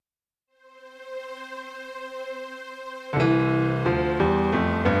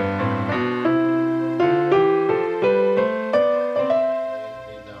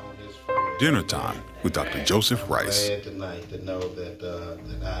Dinner Time with Dr. Joseph Rice. Glad tonight to know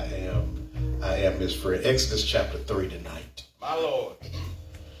that I am his friend. Exodus chapter 3 tonight. My Lord.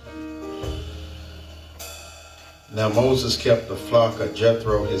 Now Moses kept the flock of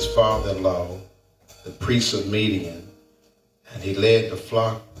Jethro, his father-in-law, the priest of Midian, and he led the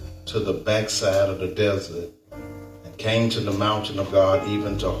flock to the backside of the desert and came to the mountain of God,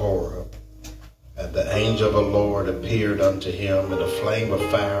 even to Horeb. And the angel of the Lord appeared unto him in a flame of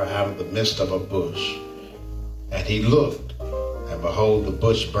fire out of the midst of a bush. And he looked, and behold, the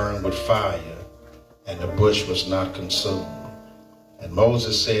bush burned with fire, and the bush was not consumed. And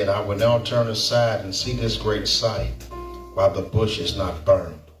Moses said, I will now turn aside and see this great sight, while the bush is not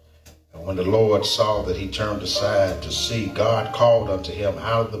burned. And when the Lord saw that he turned aside to see, God called unto him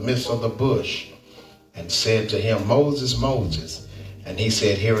out of the midst of the bush, and said to him, Moses, Moses. And he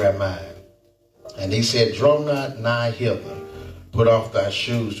said, Here am I. And he said, Draw not nigh hither, put off thy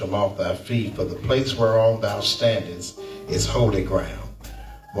shoes from off thy feet, for the place whereon thou standest is holy ground.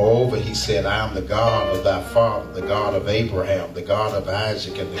 Moreover, he said, I am the God of thy father, the God of Abraham, the God of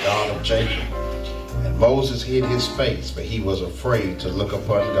Isaac, and the God of Jacob. And Moses hid his face, for he was afraid to look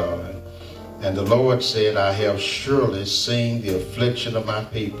upon God. And the Lord said, I have surely seen the affliction of my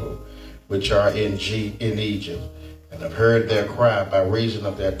people, which are in Egypt, and have heard their cry by reason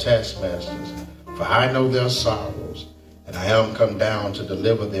of their taskmasters. For I know their sorrows, and I am come down to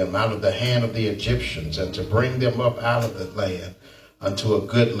deliver them out of the hand of the Egyptians, and to bring them up out of the land unto a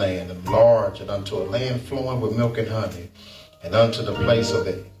good land, and large, and unto a land flowing with milk and honey, and unto the place of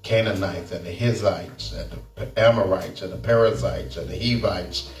the Canaanites, and the Hittites, and the Amorites, and the Perizzites, and the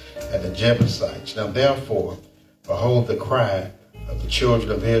Hivites, and the Jebusites. Now therefore, behold, the cry of the children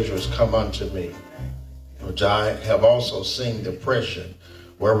of Israel is come unto me, which I have also seen the oppression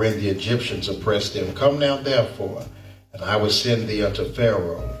wherein the Egyptians oppressed them. Come now therefore, and I will send thee unto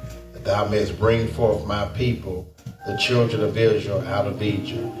Pharaoh, that thou mayest bring forth my people, the children of Israel, out of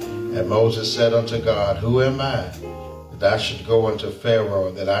Egypt. And Moses said unto God, Who am I, that I should go unto Pharaoh,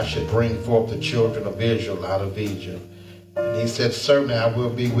 and that I should bring forth the children of Israel out of Egypt? And he said, Certainly I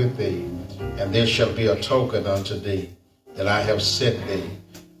will be with thee, and there shall be a token unto thee, that I have sent thee.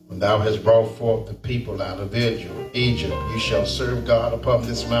 When thou hast brought forth the people out of Egypt, you shall serve God upon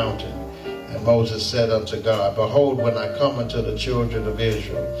this mountain. And Moses said unto God, Behold, when I come unto the children of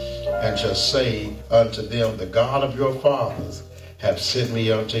Israel, and shall say unto them, The God of your fathers hath sent me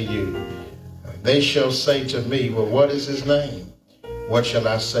unto you. They shall say to me, Well, what is his name? What shall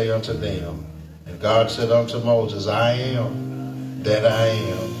I say unto them? And God said unto Moses, I am that I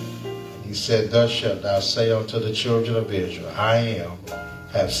am. And he said, Thus shalt thou say unto the children of Israel, I am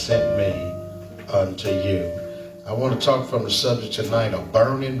have sent me unto you. I want to talk from the subject tonight, a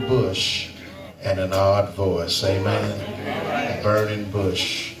burning bush and an odd voice. Amen. A burning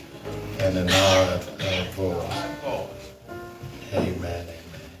bush and an odd voice. Amen.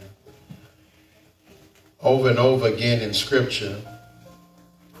 Over and over again in Scripture,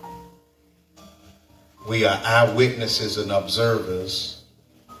 we are eyewitnesses and observers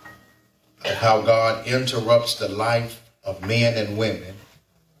of how God interrupts the life of men and women,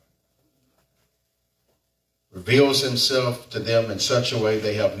 reveals himself to them in such a way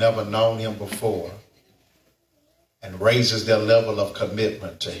they have never known him before, and raises their level of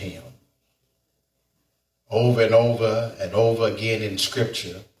commitment to him. Over and over again in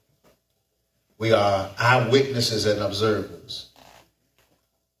Scripture, we are eyewitnesses and observers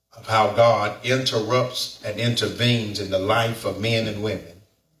of how God interrupts and intervenes in the life of men and women,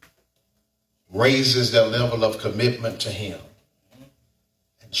 raises their level of commitment to him,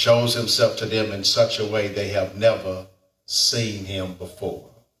 shows himself to them in such a way they have never seen him before.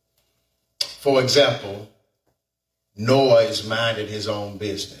 For example, Noah is minding his own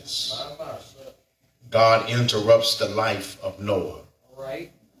business. God interrupts the life of Noah.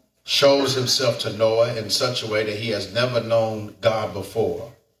 Right. Shows himself to Noah in such a way that he has never known God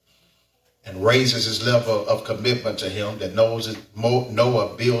before, and raises his level of commitment to him that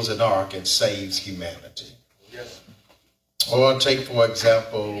Noah builds an ark and saves humanity. Or let's take for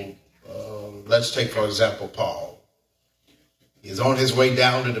example Paul. He's on his way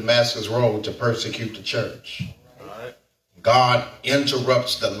down the Damascus road to persecute the church. Right. God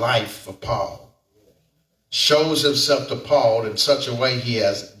interrupts the life of Paul, shows himself to Paul in such a way he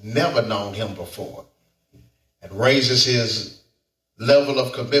has never known him before, and raises his level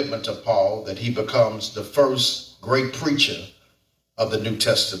of commitment to Paul that he becomes the first great preacher of the New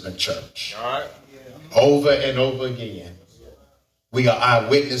Testament church. All right. Yeah. Over and over again, we are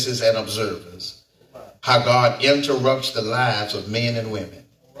eyewitnesses and observers how God interrupts the lives of men and women,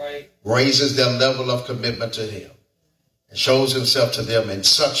 right, raises their level of commitment to him, and shows himself to them in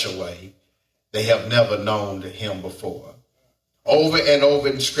such a way they have never known him before. Over and over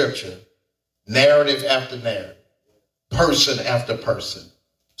in Scripture, narrative after narrative, person after person,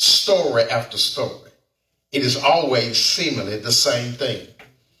 story after story, it is always seemingly the same thing.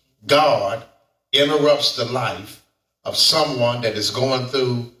 God interrupts the life of someone that is going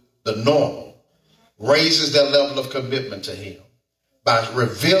through the normal, raises their level of commitment to him by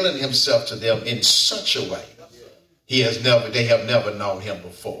revealing himself to them in such a way they have never known him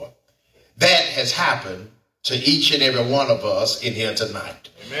before. That has happened to each and every one of us in here tonight.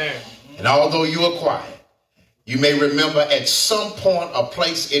 Amen. And although you are quiet, you may remember at some point or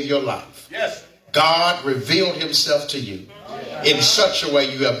place in your life, yes, God revealed himself to you in such a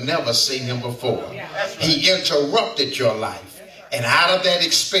way you have never seen him before. He interrupted your life. And out of that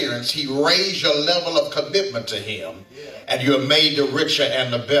experience, he raised your level of commitment to him. And you are made the richer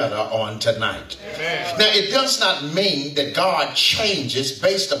and the better on tonight. Amen. Now, it does not mean that God changes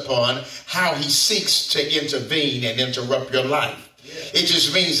based upon how he seeks to intervene and interrupt your life. It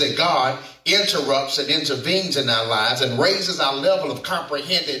just means that God interrupts and intervenes in our lives and raises our level of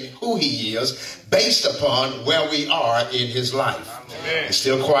comprehending who he is based upon where we are in his life. Amen. It's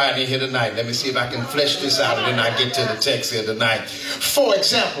still quiet in here tonight. Let me see if I can flesh this out and then I get to the text here tonight. For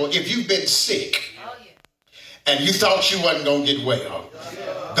example, if you've been sick and you thought you wasn't going to get well,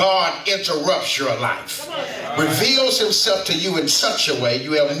 God interrupts your life, reveals himself to you in such a way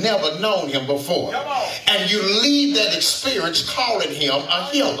you have never known him before. And you leave that experience calling him a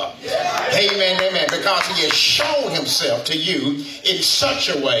healer. Amen, amen. Because he has shown himself to you in such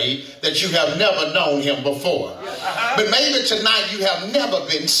a way that you have never known him before. But maybe tonight you have never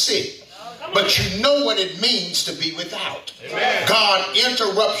been sick, but you know what it means to be without. Amen. God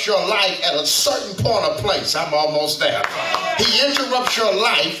interrupts your life at a certain point or place. I'm almost there. He interrupts your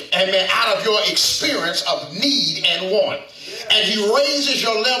life, amen, out of your experience of need and want. And he raises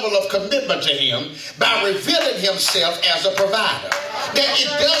your level of commitment to him by revealing himself as a provider. Now, it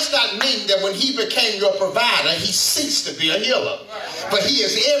does not mean that when he became your provider, he ceased to be a healer. But he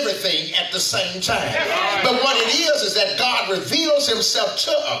is everything at the same time. But what it is that God reveals himself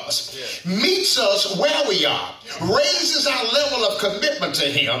to us, meets us where we are, raises our level of commitment to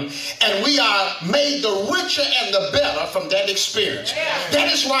him, and we are made the richer and the better from that experience.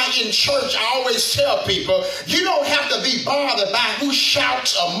 That is why in church I always tell people, you don't have to be bothered by who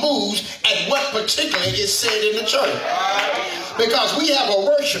shouts or moves at what particularly is said in the church. Because we have a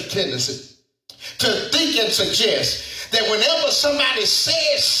worship tendency to think and suggest that whenever somebody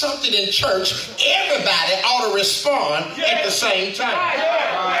says something in church, everybody ought to respond at the same time.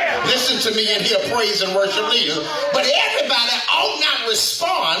 Listen to me in here, praise and worship leaders. But everybody ought not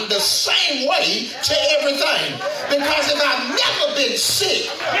respond the same way to everything. Because if I've never been sick,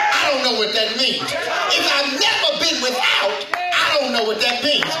 I don't know what that means. If I've never been without, I don't know what that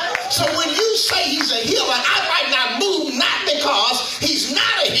means. So when you say he's a healer, I might not move, not because he's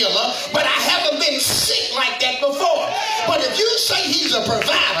not a healer, but I haven't been sick like that before. But if you say he's a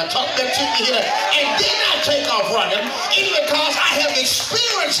provider, talk back to me here, and then I take off running, it's because I have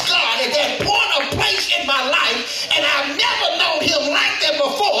experienced God at that point of place in my life, and I've never known him like that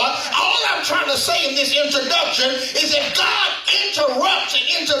before. All I'm trying to say in this introduction is that God interrupts and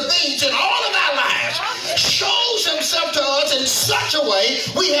intervenes in all of our lives, shows himself to us in such a way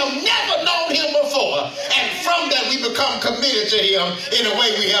we have never known him before, and from that we become committed to him in a way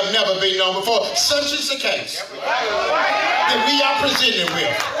we have never been known before. Such is the case that we are presented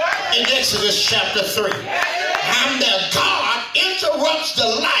with in Exodus chapter 3. And that God interrupts the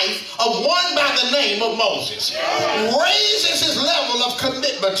life of one by the name of Moses, raises his level of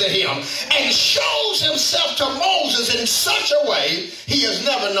commitment to him, and shows himself to Moses in such a way he has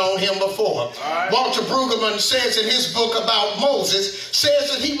never known him before. Walter Brueggemann says in his book about Moses,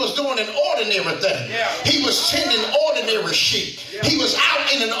 says that he was doing an ordinary thing. He was tending ordinary sheep. He was out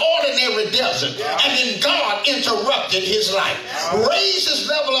in an ordinary desert, and then God interrupted his life, raised his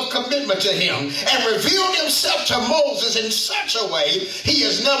level of commitment to him, and revealed himself to Moses in such a way he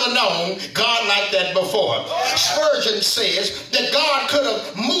has never known God like that before. Spurgeon says that God could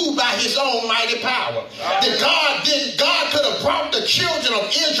have moved by his own mighty power. That God could have brought the children of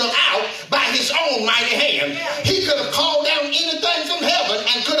Israel out by his own mighty hand. He could have called down anything from heaven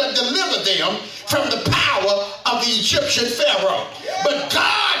and could have delivered them from the power of the Egyptian Pharaoh. But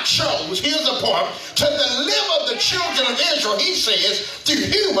God chose, here's the point, to deliver the children of Israel, he says, through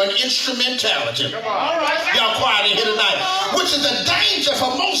human instrumentality. Y'all quiet in here tonight. Which is a danger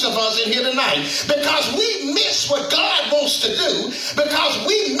for most of us in here tonight. Because we miss what God wants to do. Because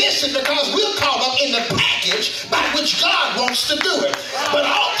we miss it because we're caught up in the package by which God wants to do it. But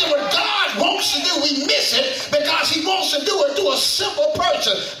often what God wants to do, we miss it because he wants to do it through a simple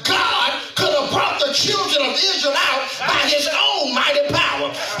person. God could have brought the children of Israel out by his own mighty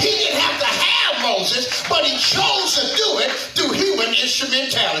power. He didn't have to have Moses, but he chose to do it through human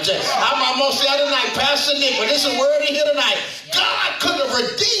instrumentality. I'm almost there tonight, Pastor Nick, but this is a word in here tonight. God could have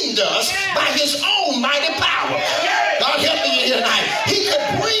redeemed us by his own mighty power. God help me in here tonight. He could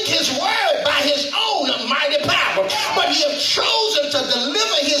bring his word by his own mighty power, but he has chosen to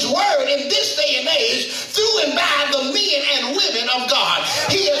deliver his word in this day and age through and by the men and women of God.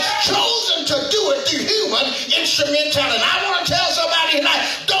 He has chosen to do it through human instrumentality. I want to tell somebody tonight,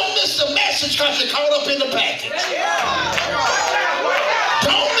 don't miss the message because you're caught up in the package.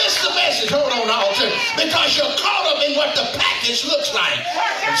 Don't miss the message, hold on, altar, because you're caught up in what the package looks like.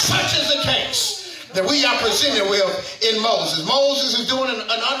 And such is the case that we are presented with in Moses. Moses is doing an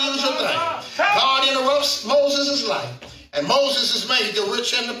unusual thing. God interrupts Moses' life, and Moses is made the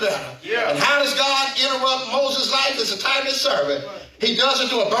rich and the better. And how does God interrupt Moses' life as a timely servant? He does it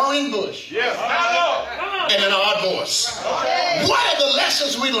through a burning bush and an odd voice. What are the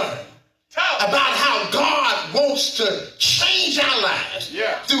lessons we learn about how God wants to change our lives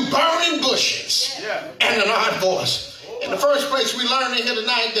through burning bushes and an odd voice? In the first place, we learn in here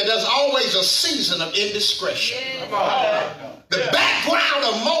tonight that there's always a season of indiscretion. The background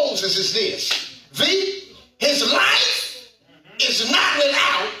of Moses is this. His life is not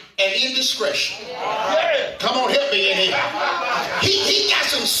without an indiscretion. Come on, help me in here. He got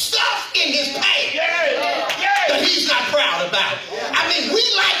some stuff in his past that he's not proud about. I mean, we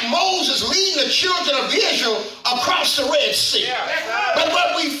like Moses leading the children of Israel across the Red Sea. But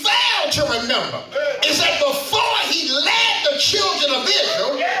what we fail to remember is that before he led the children of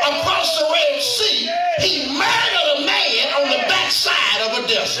Israel across the Red Sea, he murdered a man on the backside of a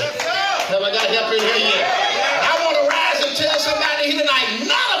desert. Have I got help in here yet? I want to rise and tell somebody here tonight,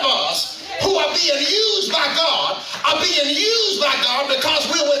 none of us who are being used by God are being used by God because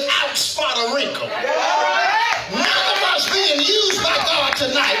we're without spot or wrinkle. None of us being used by God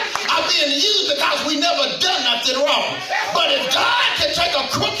tonight are being used because we never done nothing wrong. But if God can take a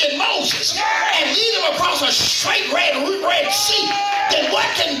crooked Moses and lead him across a straight red sea, then what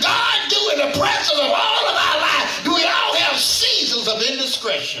can God do in the presence of all of our lives? Do we all have seasons of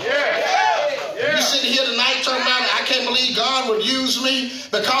indiscretion? You sitting here tonight talking about, I can't believe God would use me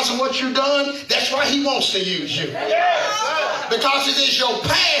because of what you've done. That's why he wants to use you. Because it is your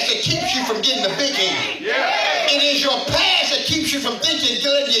past that keeps you from getting the big head. It is your past that keeps you from thinking,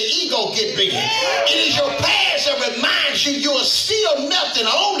 letting your ego get big. It is your past that reminds you you are still nothing.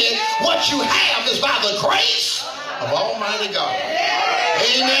 Only what you have is by the grace of Almighty God.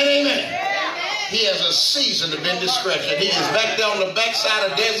 Amen, amen. He has a season of indiscretion. He is back there on the backside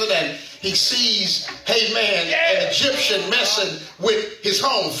of the desert and he sees, hey man, an Egyptian messing with his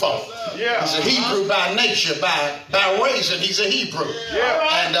home folk. He's a Hebrew by nature, by raising, he's a Hebrew.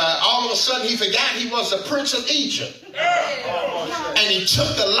 And all of a sudden he forgot he was the prince of Egypt. And he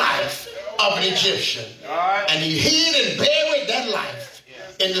took the life of an Egyptian. And he hid and buried that life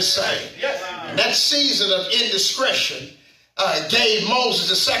in the sand. And that season of indiscretion gave Moses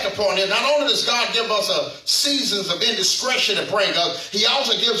the second point. And not only does God give us seasons of indiscretion to bring us, he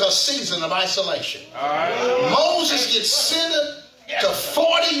also gives us seasons of isolation. Moses gets sentenced to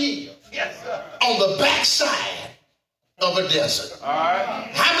 40 years on the backside of a desert.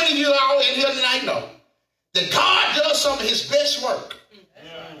 How many of you all in here tonight know that God does some of his best work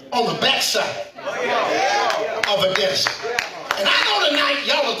on the backside of a desert? And I know tonight,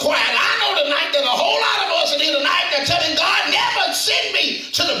 y'all are quiet, I know tonight that a whole lot of us in here tonight are telling God, never send me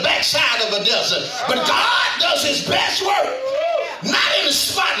to the backside of a desert. But God does his best work, not in the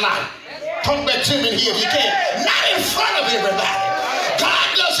spotlight. Talk back to me here if you can. Not in front of everybody. God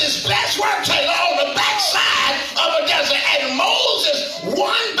does his best work, Taylor, on the backside of a desert. And Moses,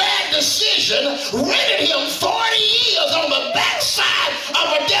 one bad decision, rendered him 40 years on the backside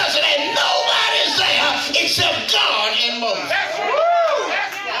of a desert. And nobody's there except God and Moses.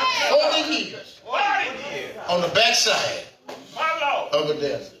 40 years on the backside of a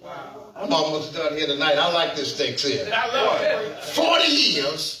desert. I'm almost done here tonight. I like this text here. 40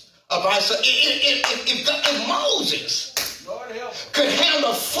 years of isolation. If Moses could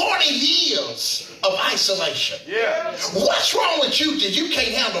handle 40 years of isolation, what's wrong with you that you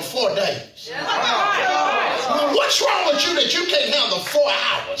can't handle 4 days? What's wrong with you that you can't handle 4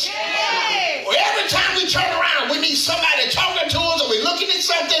 hours? Every time we turn around, we need somebody talking to us, or we're looking at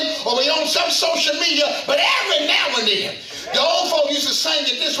something, or we're on some social media. But every now and then, the old folk used to sing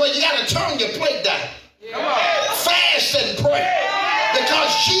it this way: you got to turn your plate down, fast and pray.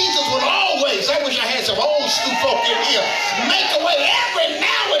 Because Jesus would always, I wish I had some old school folk in here, make a way. Every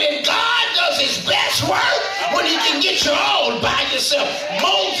now and then, God does his best work when he can get you all by yourself.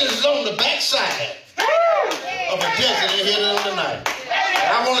 Moses is on the back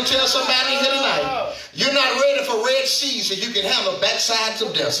want to tell somebody here tonight, you're not ready for Red Seas, and you can handle backsides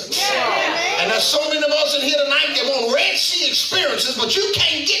of deserts. And there's so many of us in here tonight that want Red Sea experiences, but you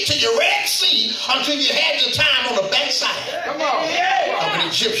can't get to your Red Sea until you had your time on the backside of an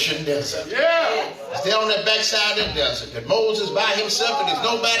Egyptian desert. Stay on that backside of the desert. And Moses by himself, and there's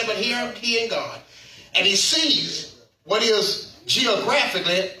nobody but he and God. And he sees what is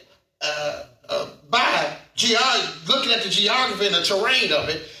geographically looking at the geography and the terrain of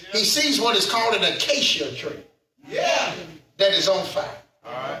it, he sees what is called an acacia tree. That is on fire.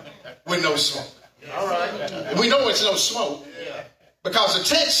 With no smoke. We know it's no smoke because the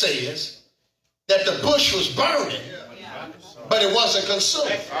text says that the bush was burning, but it wasn't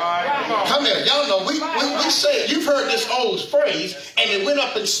consumed. Come here, y'all know we say, you've heard this old phrase, and it went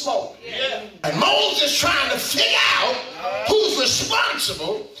up in smoke. And Moses trying to figure out who's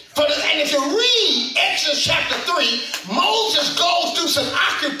responsible for this. And if you read Exodus chapter 3, Moses goes through some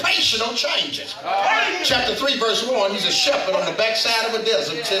occupational changes. Chapter 3 verse 1, he's a shepherd on the backside of a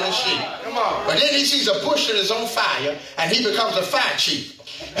desert tending sheep. But then he sees a bush that is on fire, and he becomes a fire chief.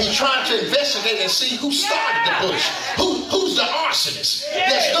 He's trying to investigate and see who started the bush. Who's the arsonist?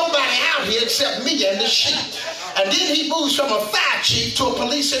 There's nobody out here except me and the sheep. And then he moves from a fire chief to a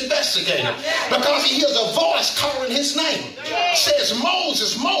police investigator because he hears a voice calling his name. It says,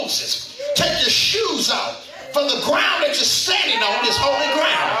 Moses, Moses, take your shoes off. For the ground that you're standing on is holy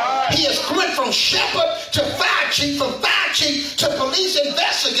ground. He has went from shepherd to fire chief, from fire chief to police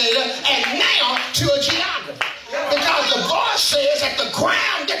investigator, and now to a geographer. Because the voice says that the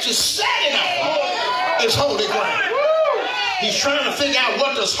ground that you're standing on is holy ground. He's trying to figure out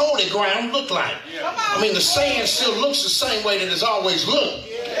what does holy ground look like. I mean, the sand still looks the same way that it's always looked.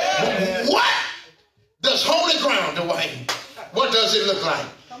 What does holy ground, Dwayne? What does it look like?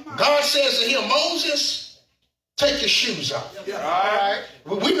 God says to him, Moses, take your shoes off.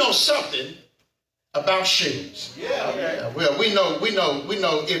 We know something about shoes. Well, we know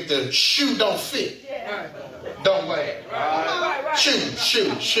if the shoe don't fit, don't wear it. Shoes.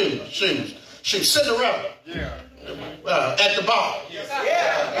 Cinderella at the bar,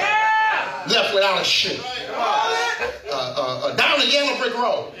 left without a shoe. Down the yellow brick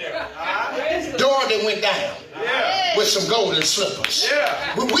road, door that went down with some golden slippers.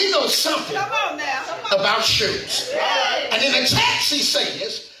 We know something about shoes. And in the text he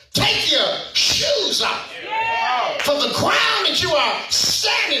says, take your shoes off. For the ground that you are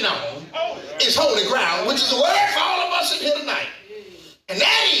standing on is holy ground, which is a word for all of us in here tonight. And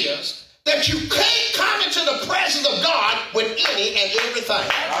that is that you can't come into the presence of God with any and everything.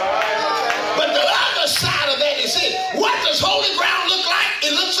 But the other side of that is it. What does holy ground look like?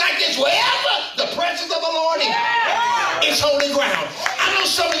 It looks like this. Wherever the presence of the Lord is, it's holy ground. I know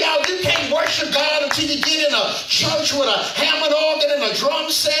some of y'all, you can't worship God until you get in a church with a Hammond organ and a drum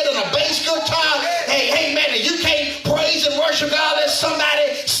set and a bass guitar. Hey, man, you can't praise and worship God unless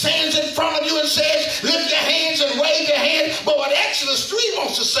somebody stands in front of you and says, lift your hands and wave your hands. But what Exodus 3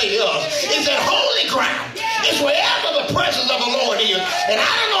 wants to say to us is that holy ground is wherever the presence of the Lord is. And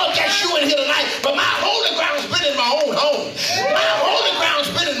I don't know if that's you in here tonight, but my holy ground's been in my own home. My holy ground's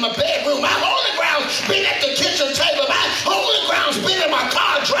been in my bedroom. My holy ground's been at the kitchen table. My holy ground's been in my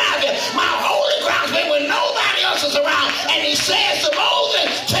car driving. My holy ground's been when nobody else is around. And he says to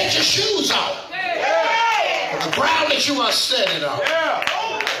Moses, take your shoes off. The ground that you are standing on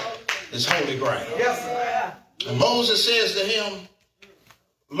is holy ground. And Moses says to him,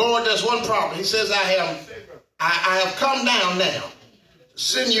 Lord, there's one problem. He says, I have come down now to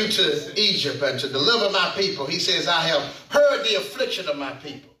send you to Egypt and to deliver my people. He says, I have heard the affliction of my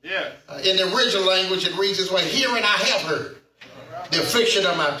people. In the original language, it reads this way, hearing I have heard the affliction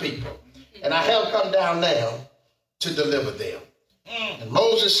of my people. And I have come down now to deliver them. And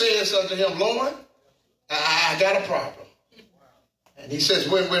Moses says unto him, Lord, I got a problem. And he says,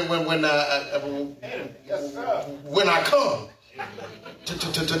 when I come to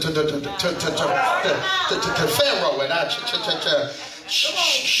Pharaoh, and I shall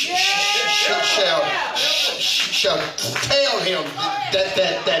tell him that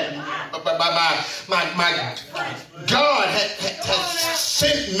my God has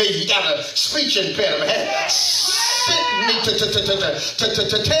sent me. He got a speech impediment. Has sent me to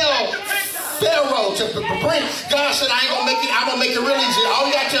tell Pharaoh to bring. God said, I ain't gonna make it. I'm gonna make it real easy. All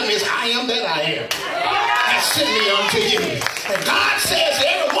you gotta tell me is, I am that I am. Has sent me unto you. And God says,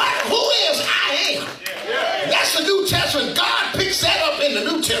 who is I am? That's the New Testament. God picks that up in the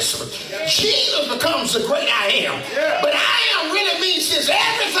New Testament. Jesus becomes the great I am. But I am really means is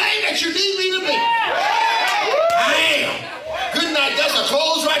everything that you need me to be. I am. Good night. That's a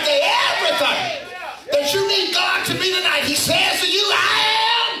close right there. Everything that you need God to be tonight. He says to you,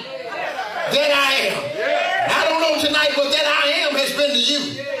 I am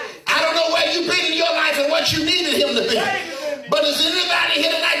what you needed him to be. But is anybody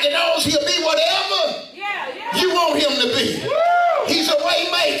here tonight that knows he'll be whatever you want him to be? He's a way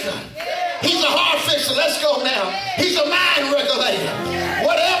maker. He's a heart fixer. Let's go now. He's a mind regulator.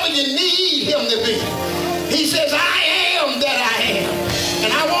 Whatever you need him to be. He says, I am that I am. And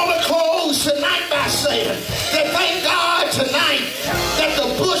I want to close tonight by saying that thank God tonight that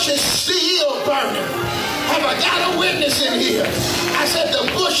the bush is still burning. Have I got a witness in here? I said the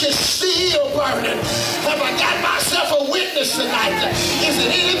bush is still burning. Have I got myself a witness tonight? Is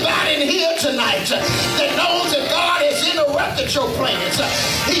there anybody in here tonight that knows that God has interrupted your plans?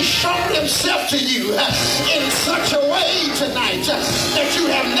 He's shown himself to you in such a way tonight that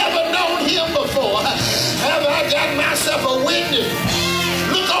you have never known him before. Have I got myself a witness?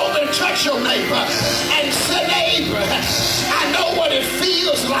 Look over and touch your neighbor and say, neighbor, I know what it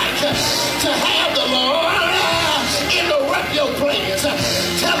feels like to have the Lord interrupt your plans.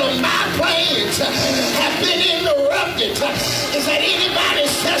 Tell them my plans have been interrupted. Is that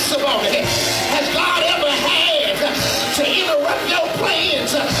anybody's testimony? Has God ever had to interrupt your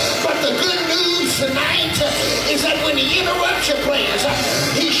plans? But the good news tonight is that when he interrupts your plans,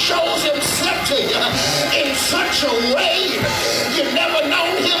 he shows himself to you in such a way you've never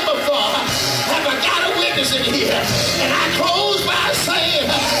known him before. Have I got a witness in here? And I close by saying,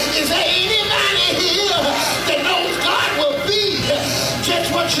 is there anybody here that knows God will be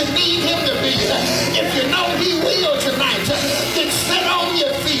just what you need him to be? If you know he will tonight, then sit on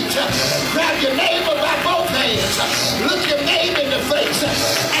your feet. Grab your neighbor by both hands. Look your neighbor in the face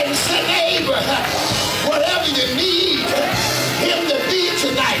and say, neighbor, whatever you need him to be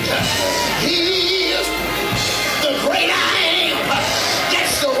tonight, he is the great I am.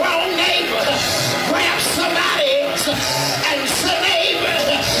 That's the wrong neighbor. Grab somebody else and say, neighbor,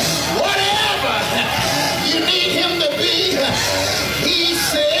 whatever you need him to be, he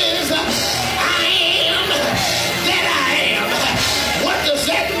says, I am that I am. What does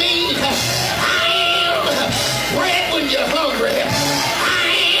that mean? I am bread when you're hungry. I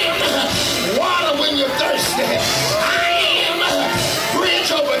am water when you're thirsty. I am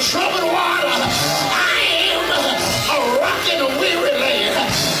bridge over troubled water. I am a rock in a weary land.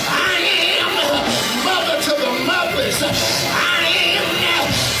 I am mother to the mothers. I am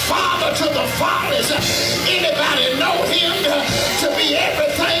father to the fathers. Anybody know him to be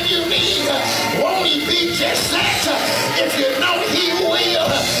everything you need? Won't he be just that? If you know he will,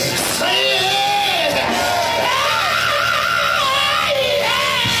 say it.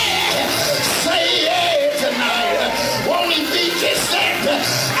 Say it tonight. Won't he be just that?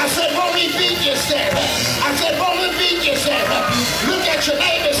 I said, won't he be just that? I said, won't he be just that? Look at your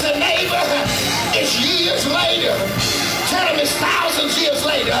neighbor and say, neighbor, it's years later. Tell him it's thousands years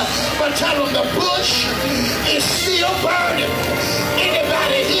later, but tell him the bush is still burning.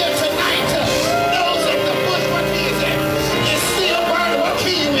 Anybody here tonight knows that the bush, what key is that? It's still burning. What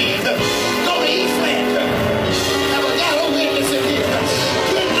key you in? Go to E flat. Have I got a witness in here?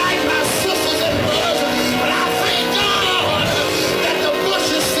 Good night, my sisters and brothers. But I thank God that the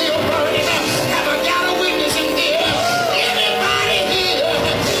bush is still burning. Have I got a witness in here? Anybody here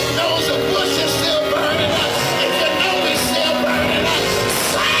knows the bush is still burning? If you know it's still burning,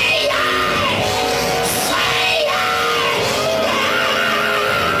 say I. Say I.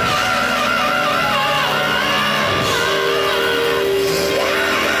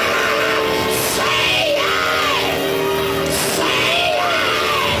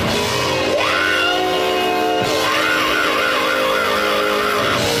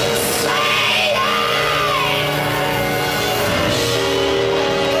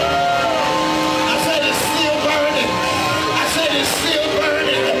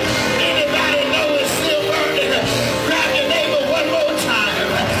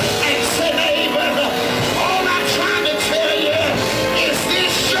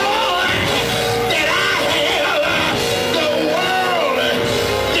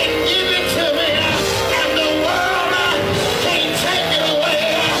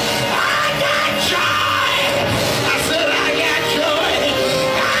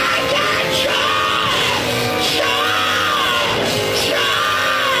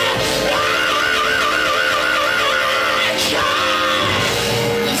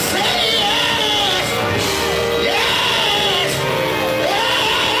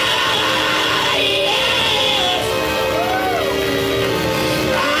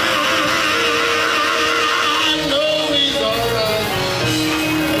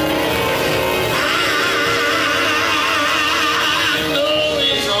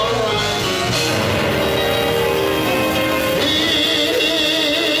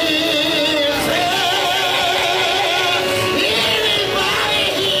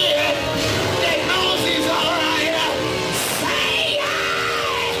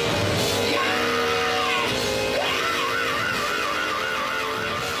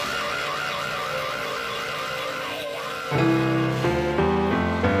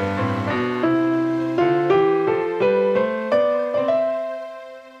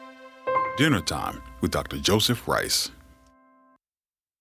 Dinner Time with Dr. Joseph Rice.